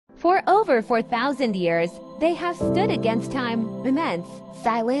For over 4,000 years, they have stood against time, immense,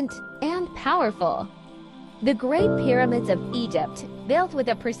 silent, and powerful. The Great Pyramids of Egypt, built with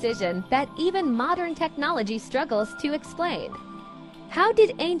a precision that even modern technology struggles to explain. How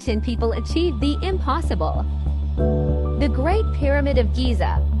did ancient people achieve the impossible? The Great Pyramid of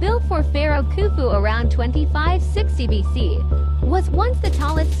Giza, built for Pharaoh Khufu around 2560 BC, was once the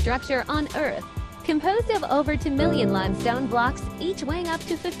tallest structure on Earth. Composed of over 2 million limestone blocks, each weighing up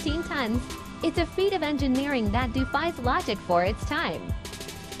to 15 tons, it's a feat of engineering that defies logic for its time.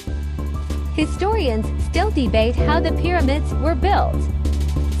 Historians still debate how the pyramids were built.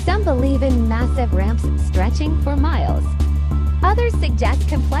 Some believe in massive ramps stretching for miles. Others suggest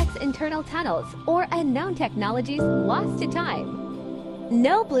complex internal tunnels or unknown technologies lost to time.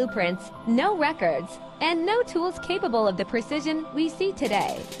 No blueprints, no records, and no tools capable of the precision we see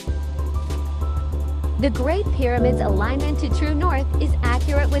today. The Great Pyramid's alignment to true north is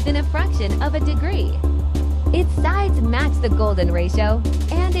accurate within a fraction of a degree. Its sides match the golden ratio,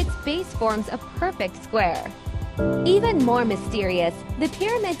 and its base forms a perfect square. Even more mysterious, the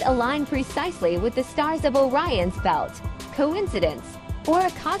pyramids align precisely with the stars of Orion's belt. Coincidence, or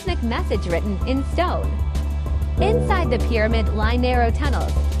a cosmic message written in stone? Inside the pyramid lie narrow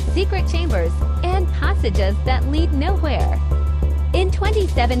tunnels, secret chambers, and passages that lead nowhere. In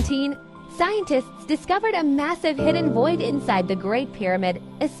 2017, scientists discovered a massive hidden void inside the Great Pyramid,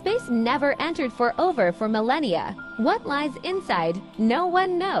 a space never entered for over 4 millennia. What lies inside, no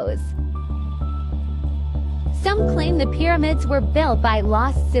one knows. Some claim the pyramids were built by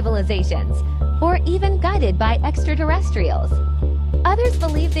lost civilizations, or even guided by extraterrestrials. Others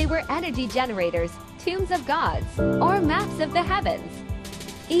believe they were energy generators, tombs of gods, or maps of the heavens.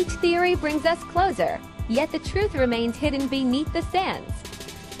 Each theory brings us closer, yet the truth remains hidden beneath the sands.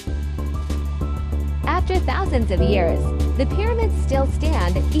 After thousands of years, the pyramids still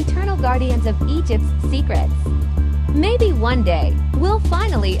stand, eternal guardians of Egypt's secrets. Maybe one day, we'll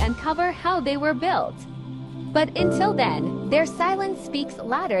finally uncover how they were built. But until then, their silence speaks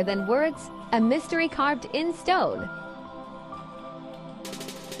louder than words, a mystery carved in stone.